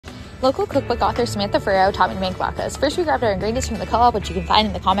Local cookbook author Samantha Ferraro taught me to make latkes. First, we grabbed our ingredients from the co-op, which you can find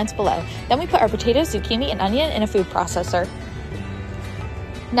in the comments below. Then we put our potatoes, zucchini, and onion in a food processor.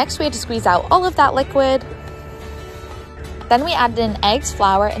 Next, we had to squeeze out all of that liquid. Then we added in eggs,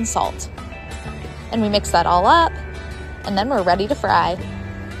 flour, and salt. And we mixed that all up, and then we're ready to fry.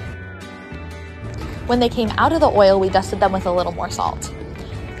 When they came out of the oil, we dusted them with a little more salt.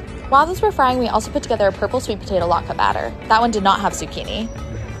 While those were frying, we also put together a purple sweet potato latke batter. That one did not have zucchini.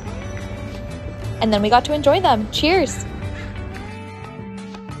 And then we got to enjoy them. Cheers!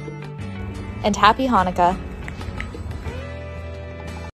 And happy Hanukkah!